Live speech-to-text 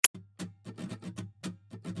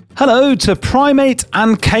Hello to primate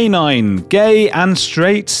and canine, gay and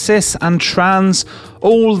straight, cis and trans.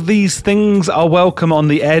 All these things are welcome on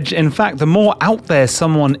The Edge. In fact, the more out there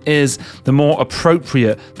someone is, the more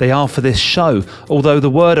appropriate they are for this show. Although the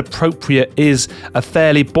word appropriate is a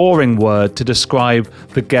fairly boring word to describe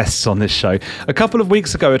the guests on this show. A couple of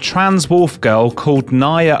weeks ago, a trans wolf girl called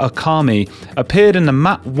Naya Okami appeared in the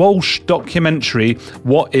Matt Walsh documentary,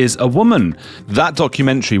 What is a Woman? That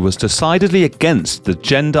documentary was decidedly against the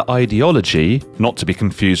gender ideology, not to be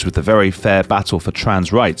confused with the very fair battle for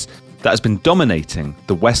trans rights, that has been dominating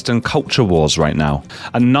the Western culture wars right now.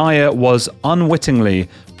 And Naya was unwittingly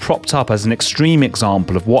propped up as an extreme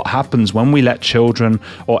example of what happens when we let children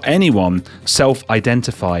or anyone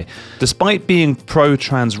self-identify. Despite being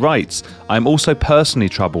pro-trans rights, I'm also personally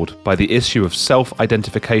troubled by the issue of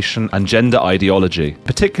self-identification and gender ideology,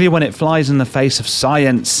 particularly when it flies in the face of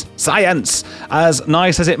science. Science! As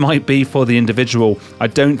nice as it might be for the individual, I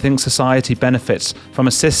don't think society benefits from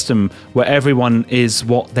a system where everyone is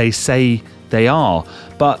what they say they are.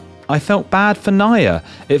 But I felt bad for Naya.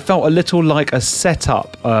 It felt a little like a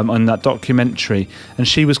setup on that documentary, and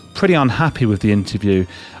she was pretty unhappy with the interview.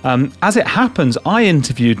 As it happens, I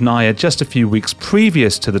interviewed Naya just a few weeks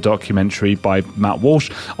previous to the documentary by Matt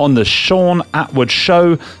Walsh on the Sean Atwood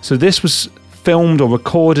Show. So this was filmed or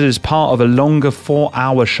recorded as part of a longer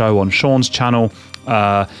 4-hour show on Sean's channel.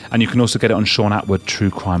 And you can also get it on Sean Atwood True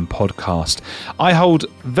Crime Podcast. I hold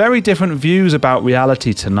very different views about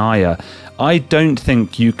reality to Naya. I don't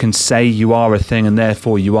think you can say you are a thing and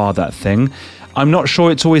therefore you are that thing. I'm not sure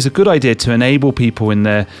it's always a good idea to enable people in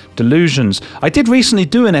their delusions. I did recently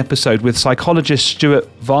do an episode with psychologist Stuart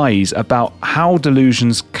Vyse about how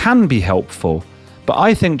delusions can be helpful, but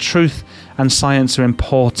I think truth and science are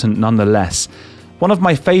important nonetheless. One of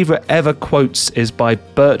my favourite ever quotes is by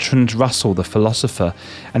Bertrand Russell, the philosopher,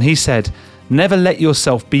 and he said, "Never let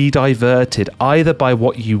yourself be diverted either by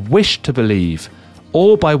what you wish to believe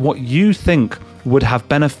or by what you think would have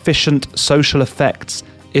beneficent social effects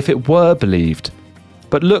if it were believed,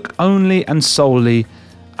 but look only and solely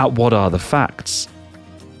at what are the facts."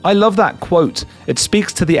 I love that quote. It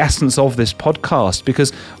speaks to the essence of this podcast,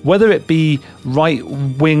 because whether it be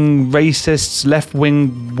right-wing racists,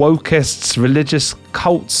 left-wing wokeists, religious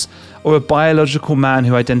cults, or a biological man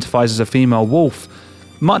who identifies as a female wolf,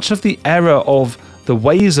 much of the error of the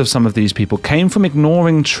ways of some of these people came from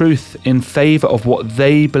ignoring truth in favour of what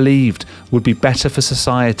they believed would be better for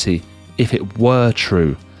society if it were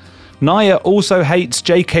true. Naya also hates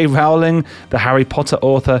J.K. Rowling, the Harry Potter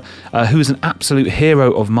author, who is an absolute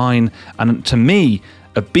hero of mine, and to me,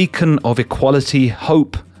 a beacon of equality,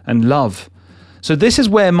 hope, and love. So this is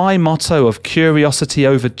where my motto of curiosity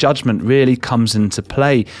over judgment really comes into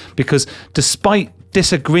play, because despite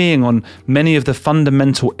disagreeing on many of the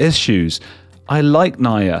fundamental issues, I like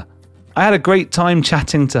Naya. I had a great time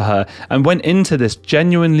chatting to her and went into this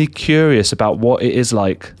genuinely curious about what it is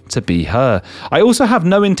like to be her. I also have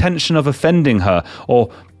no intention of offending her or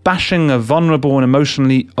bashing a vulnerable and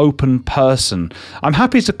emotionally open person. I'm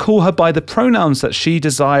happy to call her by the pronouns that she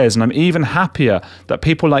desires, and I'm even happier that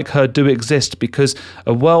people like her do exist, because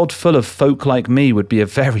a world full of folk like me would be a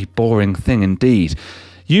very boring thing indeed.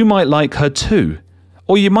 You might like her too.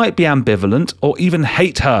 Or you might be ambivalent or even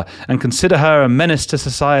hate her and consider her a menace to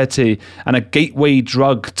society and a gateway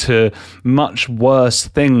drug to much worse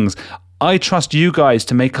things. I trust you guys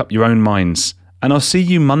to make up your own minds. And I'll see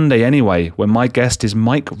you Monday anyway, when my guest is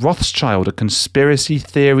Mike Rothschild, a conspiracy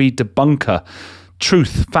theory debunker.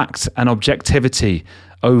 Truth, facts, and objectivity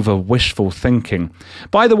over wishful thinking.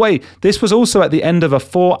 By the way, this was also at the end of a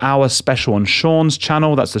 4-hour special on Sean's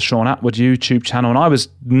channel. That's the Sean Atwood YouTube channel, and I was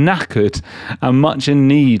knackered and much in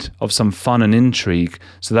need of some fun and intrigue.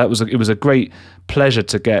 So it was a great pleasure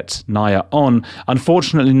to get Naya on.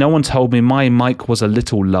 Unfortunately, no one told me my mic was a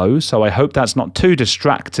little low, so I hope that's not too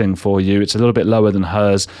distracting for you. It's a little bit lower than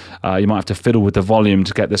hers. You might have to fiddle with the volume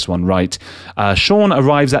to get this one right. Sean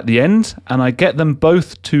arrives at the end, and I get them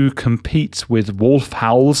both to compete with wolf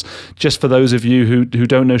howls. Just for those of you who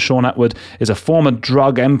don't know, Sean Atwood is a former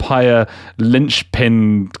drug empire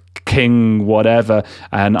linchpin king, whatever,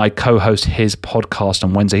 and I co-host his podcast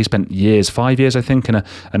on Wednesday. He spent 5 years, I think, in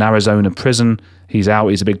an Arizona prison. He's out.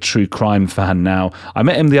 He's a big true crime fan now. I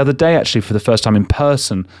met him the other day, actually, for the first time in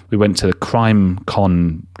person. We went to the Crime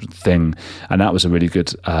Con thing, and that was a really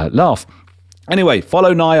good laugh. Anyway,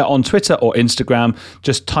 follow Naya on Twitter or Instagram.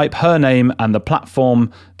 Just type her name and the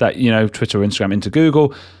platform that, Twitter or Instagram into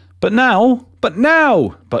Google. But now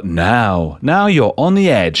you're on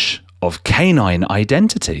the edge of canine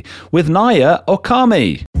identity with Naya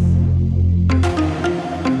Okami.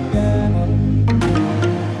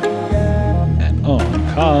 And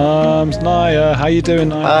Okami. Arms. Naya, how you doing,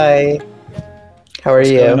 Naya? Hi. How are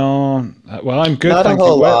What's you? going on? Well, I'm good, Not a thank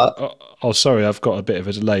you. whole lot. Oh, sorry, I've got a bit of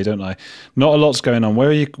a delay, don't I? Not a lot's going on. Where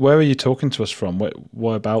are you talking to us from?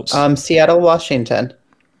 Whereabouts? Seattle, Washington.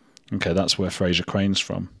 Okay, that's where Fraser Crane's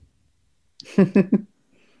from.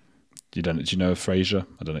 Do you know of Fraser?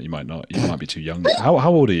 I don't know. You might not. You might be too young. How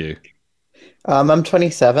old are you? I'm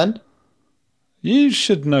 27. You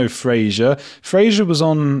should know Frasier. Frasier was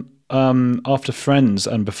on after Friends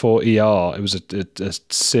and before ER. It was a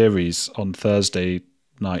series on Thursday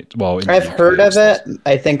night. Well, in the I've UK, heard of it. was.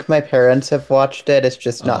 I think my parents have watched it. It's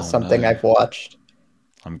just not Oh something no, I've watched.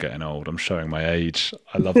 I'm getting old. I'm showing my age.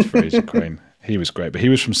 I loved Frasier Crane. He was great, but he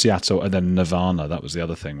was from Seattle, and then Nirvana. That was the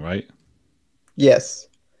other thing, right? Yes,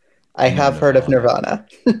 I You know have heard of Nirvana. Nirvana.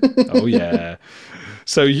 Oh yeah.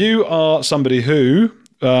 So you are somebody who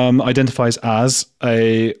identifies as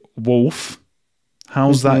a wolf.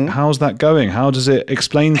 hmm How's that going? How does it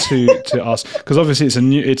explain to us? Because obviously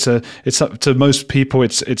it's up to most people.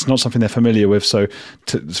 It's not something they're familiar with. So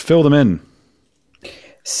to fill them in.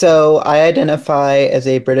 So I identify as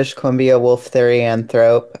a British Columbia wolf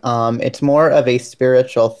therianthrope. It's more of a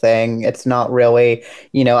spiritual thing. It's not really,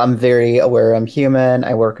 I'm very aware I'm human.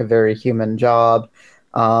 I work a very human job.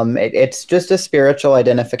 It's just a spiritual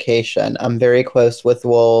identification. I'm very close with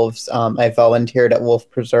wolves. I volunteered at wolf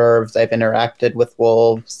preserves. I've interacted with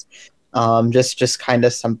wolves. Just kind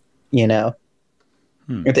of some, you know,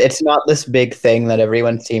 Hmm. it's not this big thing that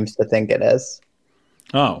everyone seems to think it is.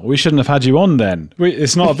 Oh, we shouldn't have had you on then.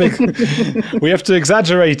 It's not a big. We have to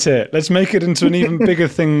exaggerate it. Let's make it into an even bigger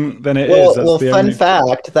thing than it is. That's Well, the fun only.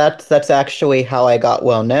 fact, that's actually how I got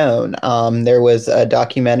well known. There was a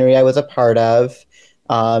documentary I was a part of.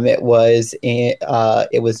 It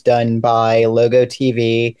was done by Logo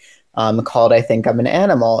TV, called I Think I'm an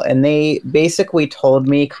Animal, and they basically told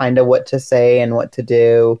me kind of what to say and what to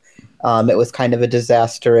do. It was kind of a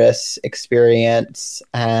disastrous experience,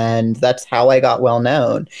 and that's how I got well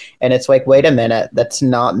known. And it's like, wait a minute, that's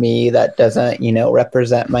not me. That doesn't,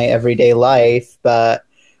 represent my everyday life, but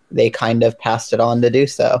they kind of passed it on to do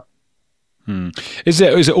so. Hmm. Is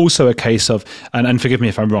it also a case of, and forgive me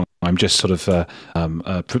if I'm wrong, I'm just sort of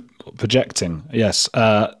projecting, yes,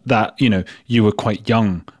 that you were quite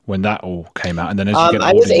young when that all came out, and then as you get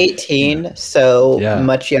I older, was 18, so yeah,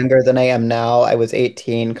 much younger than I am now. I was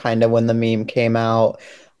 18 kind of when the meme came out.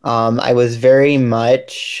 I was very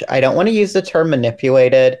much, I don't want to use the term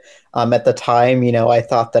manipulated. At the time, I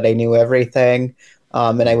thought that I knew everything.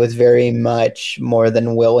 And I was very much more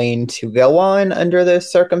than willing to go on under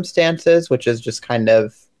those circumstances, which is just kind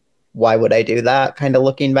of why would I do that, kind of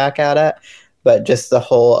looking back at it. But just the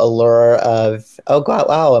whole allure of, oh God,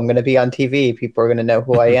 wow, I'm going to be on TV. People are going to know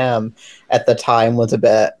who I am at the time was a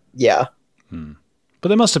bit, yeah. Hmm. But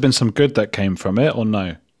there must have been some good that came from it, or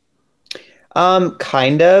no?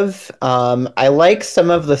 Kind of. I like some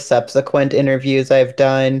of the subsequent interviews I've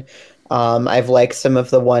done. I've liked some of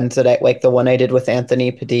the ones that I like the one I did with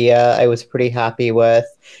Anthony Padilla, I was pretty happy with.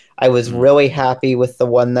 I was Hmm. really happy with the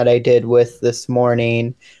one that I did with This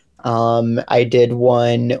Morning. I did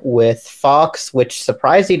one with Fox, which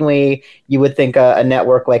surprisingly, you would think a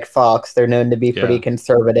network like Fox, they're known to be pretty Yeah,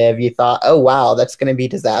 conservative. You thought, oh, wow, that's going to be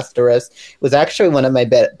disastrous. It was actually one of my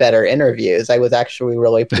better interviews. I was actually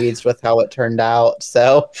really pleased with how it turned out.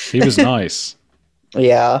 So, he was nice.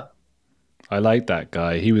 yeah. I like that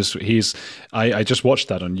guy. I just watched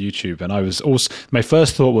that on YouTube, and I was also, my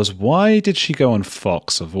first thought was, why did she go on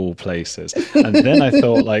Fox of all places? And then I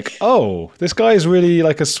thought like, oh, this guy is really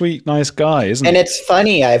like a sweet, nice guy, isn't And he? it's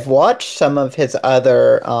funny, I've watched some of his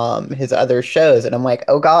other shows, and I'm like,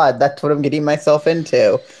 oh God, that's what I'm getting myself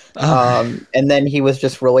into. Oh, And then he was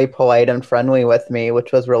just really polite and friendly with me,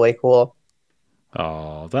 which was really cool.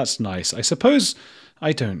 oh, that's nice. I suppose,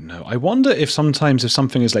 I don't know. I wonder if sometimes if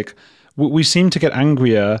something is like, we seem to get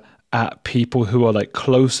angrier at people who are like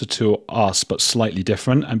closer to us but slightly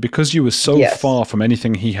different. And because you were so Yes. far from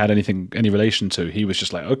anything he had any relation to, he was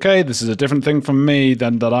just like, okay, this is a different thing from me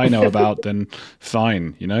than that I know about. Then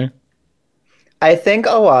fine, you know. I think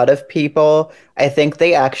a lot of people, I think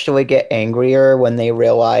they actually get angrier when they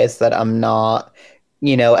realize that I'm not,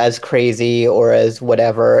 as crazy or as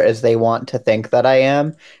whatever as they want to think that I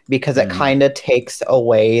am, because it Mm, kind of takes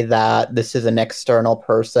away that this is an external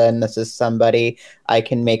person. This is somebody I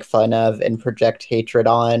can make fun of and project hatred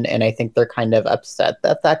on. And I think they're kind of upset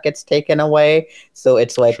that that gets taken away. So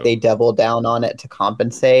it's like they sure. double down on it to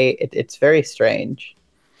compensate. It's very strange.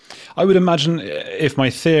 I would imagine if my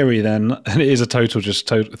theory then, and it is a total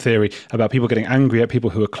theory about people getting angry at people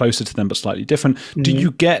who are closer to them but slightly different, do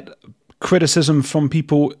you get criticism from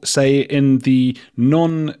people, say, in the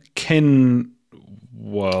non-kin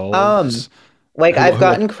world? Like I've Who are,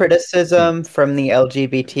 gotten criticism from the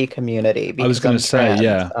LGBT community I was because going to I'm say, trans.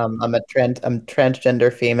 yeah. I'm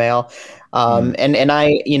transgender female. Hmm. And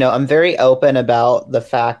I, I'm very open about the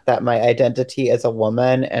fact that my identity as a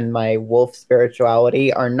woman and my wolf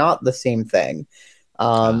spirituality are not the same thing.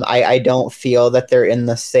 Ah, I don't feel that they're in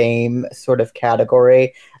the same sort of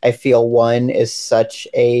category. I feel one is such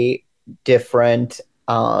a different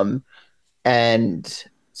and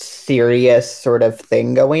serious sort of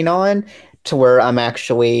thing going on to where I'm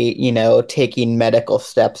actually, taking medical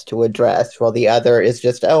steps to address, while the other is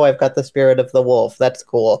just, oh, I've got the spirit of the wolf. That's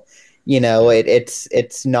cool. yeah.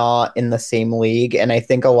 It's not in the same league. And I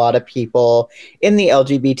think a lot of people in the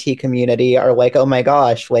LGBT community are like, oh my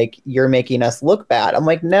gosh, like you're making us look bad. I'm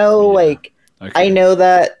like, no, Yeah. like I Okay. know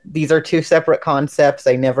that these are two separate concepts.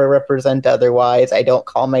 I never represent otherwise. I don't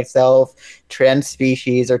call myself trans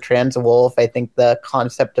species or trans wolf. I think the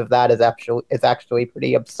concept of that is actually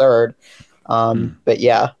pretty absurd. Hmm. But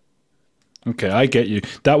yeah, Okay, I get you.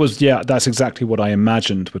 That was, yeah, that's exactly what I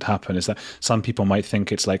imagined would happen, is that some people might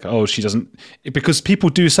think it's like, oh, she doesn't, because people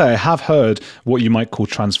do say, I have heard what you might call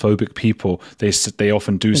transphobic people. They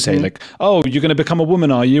often do say hmm, like, oh, you're going to become a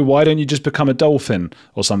woman, are you? Why don't you just become a dolphin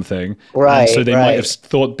or something? And so right, they might have right,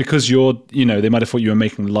 thought, because they might have thought you were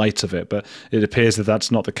making light of it, but it appears that that's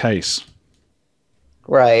not the case.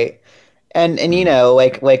 right. And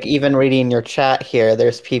like even reading your chat here,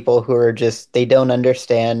 there's people who are just they don't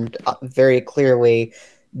understand very clearly,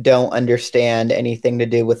 don't understand anything to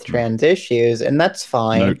do with Hmm. trans issues, and that's No,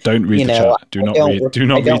 fine. don't read the chat. Do not read. Do I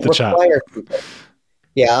not read don't the chat. require people.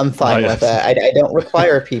 Yeah, I'm Ah, fine with it. yes. I don't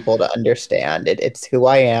require people to understand it. It's who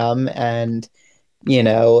I am, and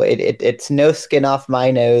it's no skin off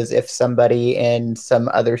my nose if somebody in some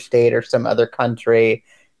other state or some other country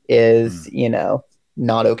Hmm. is,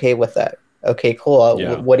 not okay with it. Okay, cool.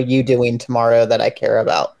 Yeah. What are you doing tomorrow that I care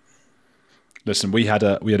about? Listen, we had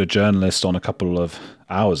a journalist on a couple of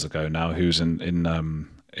hours ago now who's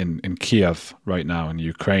in Kiev right now in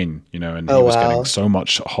Ukraine, and he Oh, was getting wow. so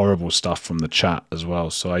much horrible stuff from the chat as well.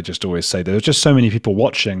 So I just always say there's just so many people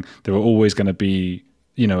watching. There are always going to be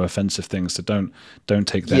offensive things. So don't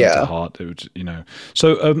take them to Yeah. heart. It would,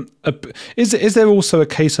 So is there also a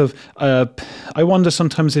case of I wonder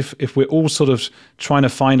sometimes if we're all sort of trying to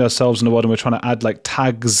find ourselves in the world and we're trying to add like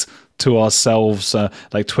tags to ourselves,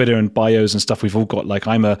 like Twitter and bios and stuff. We've all got like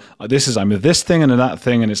I'm a this thing and a that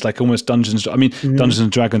thing, and it's like almost Dungeons. I mean, Mhm. Dungeons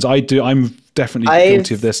and Dragons. I'm definitely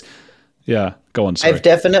guilty of I've this. Yeah, go on. I've Sorry.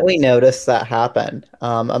 definitely noticed that happen.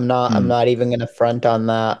 I'm Hmm. not even going to front on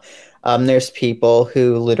that. There's people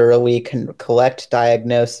who literally can collect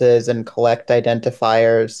diagnoses and collect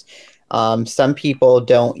identifiers. Some people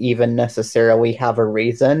don't even necessarily have a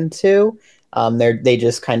reason to. They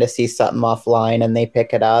just kind of see something offline and they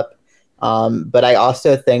pick it up. But I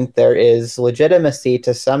also think there is legitimacy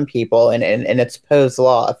to some people, and it's Poe's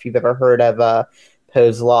law. If you've ever heard of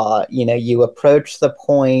Poe's law, you approach the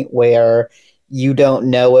point where you don't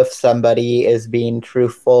know if somebody is being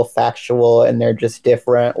truthful, factual, and they're just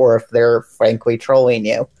different, or if they're frankly trolling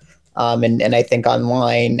you. And I think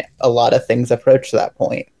online, a lot of things approach that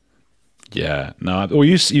point. Yeah, no. Well,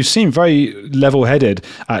 you seem very level-headed,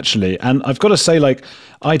 actually, and I've got to say, like,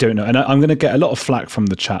 I don't know, and I'm going to get a lot of flack from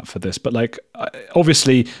the chat for this, but like,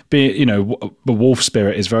 obviously, the wolf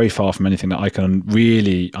spirit is very far from anything that I can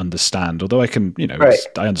really understand. Although I can, Right,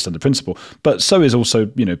 I understand the principle, but so is also,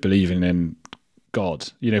 believing in God.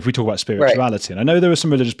 If we talk about right. spirituality, and I know there are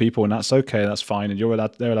some religious people, and that's okay, that's fine, and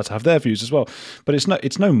they're allowed to have their views as well. But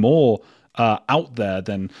it's no more out there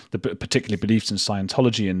than the particularly beliefs in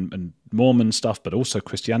Scientology and Mormon stuff, but also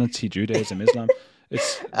Christianity, Judaism, Islam. Did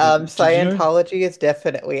you know? Scientology is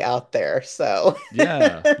definitely out there. So,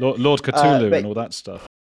 Yeah, Lord Cthulhu but and all that stuff.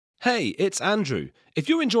 Hey, it's Andrew. If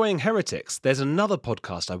you're enjoying Heretics, there's another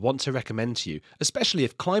podcast I want to recommend to you, especially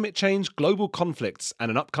if climate change, global conflicts, and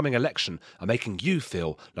an upcoming election are making you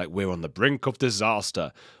feel like we're on the brink of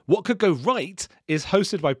disaster. What Could Go Right is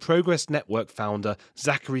hosted by Progress Network founder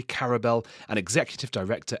Zachary Karabel and executive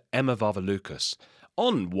director Emma Varvaloucas.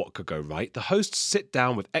 On What Could Go Right, the hosts sit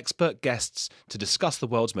down with expert guests to discuss the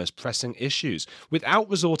world's most pressing issues without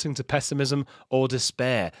resorting to pessimism or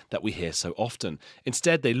despair that we hear so often.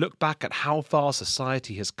 Instead, they look back at how far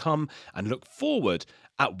society has come and look forward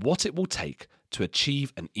at what it will take to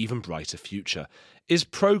achieve an even brighter future. Is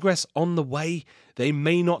progress on the way? They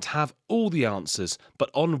may not have all the answers, but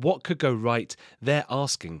on What Could Go Right, they're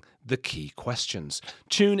asking the key questions.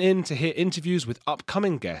 Tune in to hear interviews with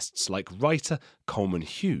upcoming guests like writer Coleman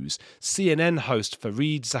Hughes, CNN host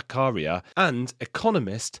Fareed Zakaria, and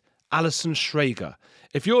economist Alison Schrager.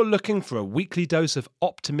 If you're looking for a weekly dose of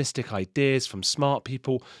optimistic ideas from smart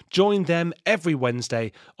people, join them every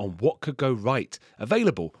Wednesday on What Could Go Right,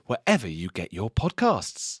 available wherever you get your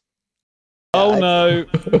podcasts. Oh no,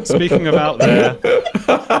 speaking of out there.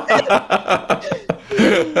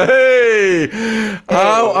 Hey,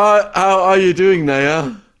 how are you doing,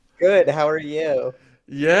 Naya? Good, how are you?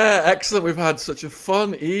 Yeah, excellent. We've had such a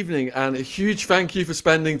fun evening, and a huge thank you for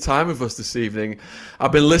spending time with us this evening.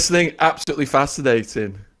 I've been listening, absolutely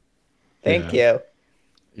fascinating. Thank you.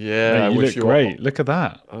 Yeah, Mate, you look great. Look at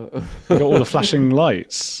that. You got all the flashing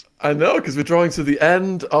lights. I know, because we're drawing to the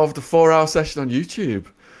end of the 4-hour session on YouTube.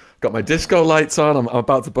 Got my disco lights on. I'm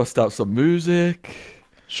about to bust out some music.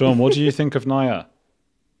 Sean, what do you think of Naya?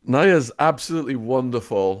 Naya's absolutely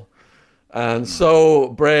wonderful. And so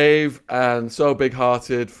brave and so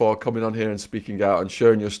big-hearted for coming on here and speaking out and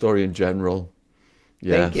sharing your story in general.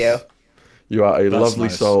 Yes. Thank you. You are a That's lovely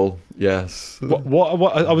nice. soul. Yes.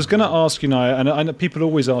 What I was going to ask you now, and I know people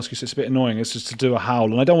always ask you, so it's a bit annoying, is just to do a howl,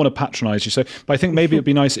 and I don't want to patronise you, but I think maybe it'd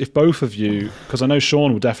be nice if both of you, because I know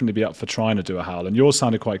Sean will definitely be up for trying to do a howl, and yours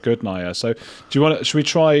sounded quite good, Naya. So should we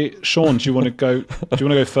try, Sean, do you want to go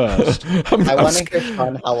first? I want to hear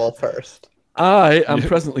Sean howl first. I am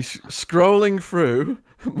presently scrolling through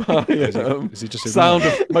my is he just sound.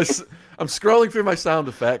 I'm scrolling through my sound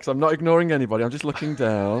effects. I'm not ignoring anybody. I'm just looking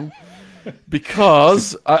down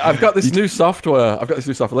because I've got this new software.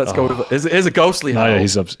 Let's go with it. Here's a ghostly howl. Naya,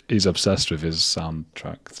 he's obsessed with his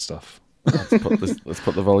soundtrack stuff. Let's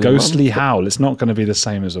put the volume Ghostly on. howl. It's not going to be the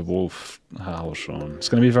same as a wolf howl, Sean. It's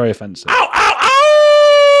going to be very offensive. Ow, ow, ow!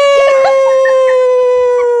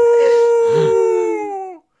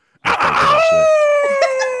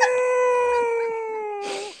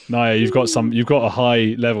 Naya, you've got a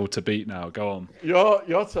high level to beat now. Go on. Your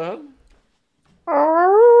turn.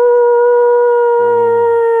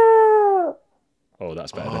 Oh,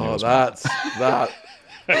 that's better than Oh, yours.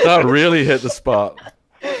 that really hit the spot.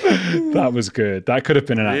 That was good. That could have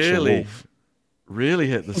been an actual wolf. Really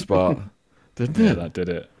hit the spot, didn't Yeah, it? that did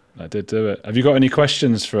it. That did do it. Have you got any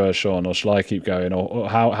questions for Sean, or shall I keep going? Or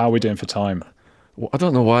how are we doing for time? Well, I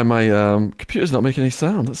don't know why my computer's not making any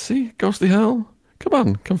sound. Let's see. Ghostly hell. Come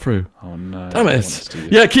on, come through. Oh no! Damn it!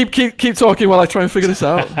 Yeah, keep talking while I try and figure this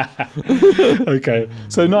out. Okay.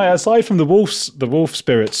 So Naya, aside from the wolf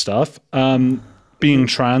spirit stuff, being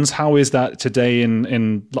trans, how is that today? I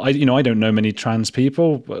don't know many trans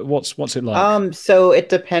people. What's it like? So it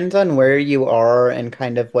depends on where you are and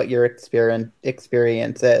kind of what your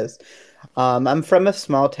experience is. I'm from a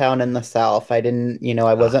small town in the South. I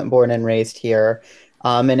wasn't born and raised here.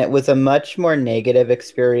 And it was a much more negative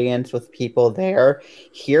experience with people there.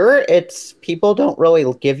 Here, people don't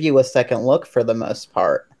really give you a second look for the most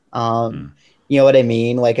part. You know what I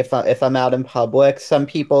mean? Like if I'm out in public, some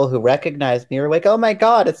people who recognize me are like, "Oh my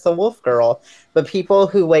God, it's the wolf girl." But people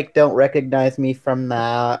who don't recognize me from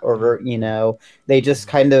that, or they just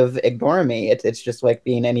kind of ignore me. It's just like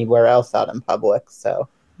being anywhere else out in public. So.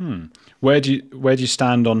 Where do you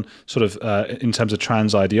stand on sort of in terms of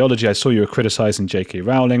trans ideology? I saw you were criticizing J.K.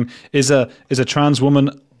 Rowling. Is a trans woman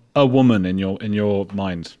a woman in your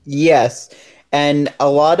mind? Yes. And a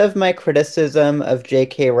lot of my criticism of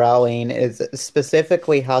J.K. Rowling is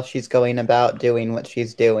specifically how she's going about doing what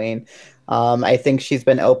she's doing. I think she's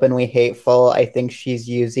been openly hateful. I think she's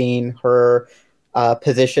using her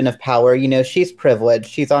position of power. She's privileged.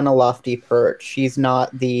 She's on a lofty perch. She's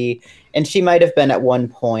not and she might have been at one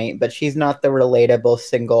point, but she's not the relatable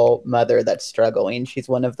single mother that's struggling. She's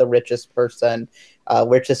one of the richest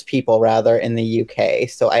people rather in the UK.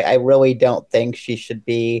 So I really don't think she should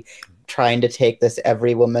be trying to take this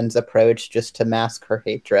every woman's approach just to mask her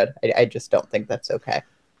hatred. I just don't think that's okay.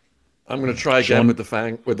 I'm going to try again with the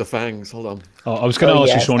fangs. Hold on. Oh, I was going to ask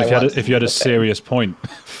yes, you, Sean, if you had a serious point.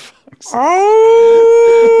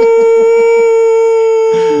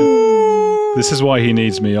 This is why he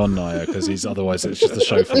needs me on, Naya, because otherwise it's just the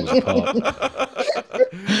show falls apart.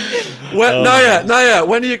 Naya,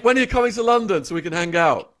 when are you coming to London so we can hang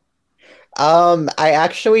out? I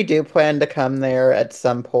actually do plan to come there at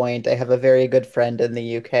some point. I have a very good friend in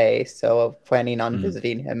the UK, so I'm planning on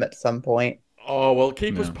visiting him at some point. Oh, well,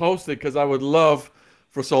 keep us posted, because I would love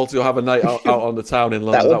for us all to have a night out on the town in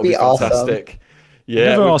London. That would be fantastic. Awesome. Yeah,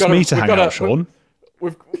 Never asked me to hang out, Sean.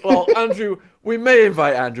 Well, Andrew, we may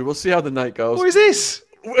invite Andrew. We'll see how the night goes. What is this?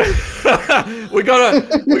 we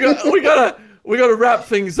gotta wrap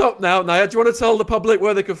things up now. Naya, do you want to tell the public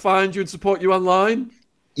where they can find you and support you online?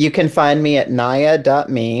 You can find me at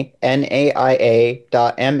naya.me, naia.me,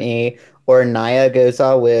 or Naya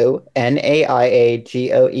Gozawoo,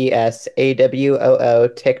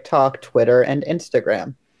 NAIAGOESAWOO, TikTok, Twitter, and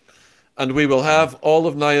Instagram. And we will have all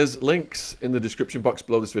of Naya's links in the description box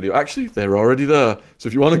below this video. Actually, they're already there. So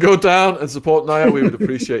if you want to go down and support Naya, we would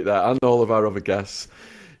appreciate that, and all of our other guests.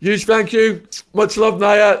 Huge thank you. Much love,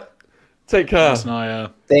 Naya. Take care. Thanks, Naya.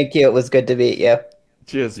 Thank you. It was good to meet you.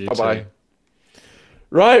 Cheers. You Bye-bye. too.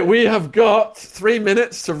 Right, we have got 3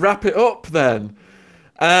 minutes to wrap it up then.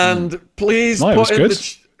 And please put in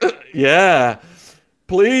the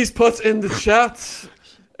please put in the chat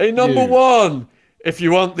a number 1 if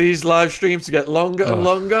you want these live streams to get longer and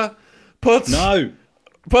longer. Put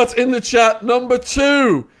in the chat number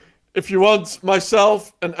 2 if you want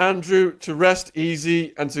myself and Andrew to rest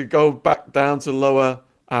easy and to go back down to lower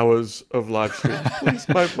hours of live stream. Please,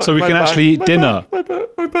 so we can actually eat dinner.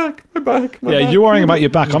 My back. You're worrying about your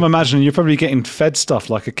back. I'm imagining you're probably getting fed stuff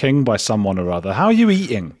like a king by someone or other. How are you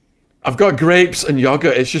eating? I've got grapes and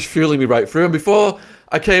yogurt. It's just fueling me right through. And before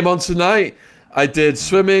I came on tonight, I did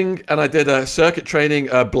swimming and I did a circuit training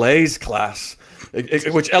Blaze class,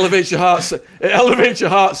 which elevates your heart. It elevates your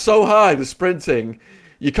heart so high, the sprinting,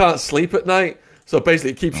 you can't sleep at night. So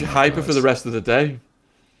basically, it keeps you hyper for the rest of the day.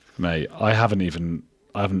 Mate, I haven't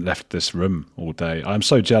left this room all day. I'm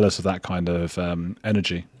so jealous of that kind of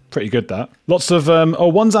energy. Pretty good, that. Lots of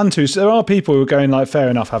ones and twos. There are people who are going like, fair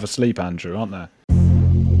enough, have a sleep, Andrew, aren't there?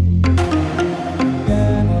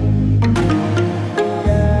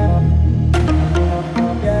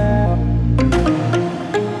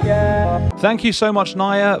 Thank you so much,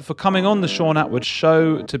 Naya, for coming on the Shaun Attwood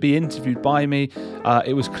Show to be interviewed by me.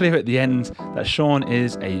 It was clear at the end that Shaun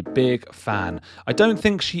is a big fan. I don't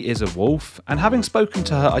think she is a wolf, and having spoken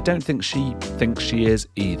to her, I don't think she thinks she is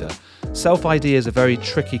either. Self-ID is a very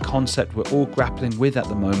tricky concept we're all grappling with at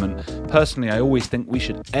the moment. Personally, I always think we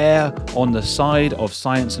should err on the side of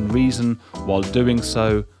science and reason while doing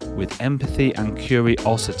so with empathy and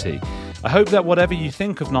curiosity. I hope that whatever you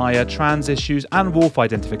think of Naya, trans issues and wolf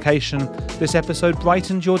identification, this episode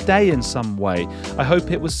brightened your day in some way. I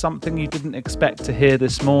hope it was something you didn't expect to hear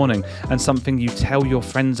this morning and something you tell your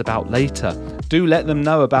friends about later. Do let them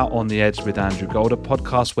know about On the Edge with Andrew Gold, a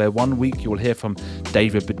podcast where 1 week you'll hear from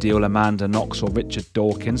David Baddiel, Amanda Knox or Richard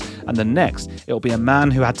Dawkins, and the next it'll be a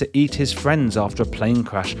man who had to eat his friends after a plane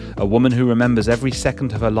crash, a woman who remembers every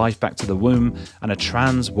second of her life back to the womb, and a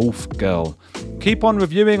trans wolf girl. Keep on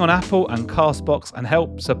reviewing on Apple and Castbox and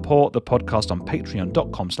help support the podcast on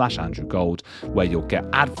patreon.com/Andrew Gold, where you'll get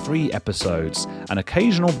ad-free episodes and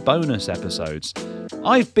occasional bonus episodes.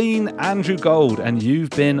 I've been Andrew Gold and you've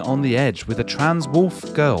been On the Edge with a trans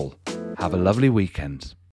wolf girl. Have a lovely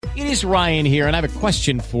weekend. It is Ryan here, and I have a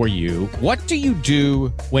question for you. What do you do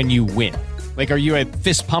when you win? Like, are you a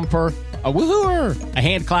fist pumper, a woohooer, a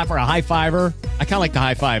hand clapper, a high fiver? I kind of like the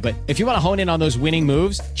high five, but if you want to hone in on those winning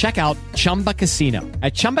moves, check out Chumba Casino.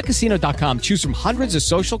 At ChumbaCasino.com, choose from hundreds of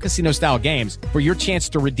social casino-style games for your chance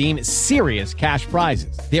to redeem serious cash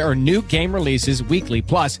prizes. There are new game releases weekly,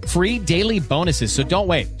 plus free daily bonuses, so don't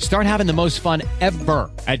wait. Start having the most fun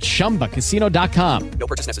ever at ChumbaCasino.com. No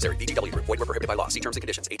purchase necessary. VGW Group. Void where prohibited by law. See terms and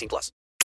conditions. 18+.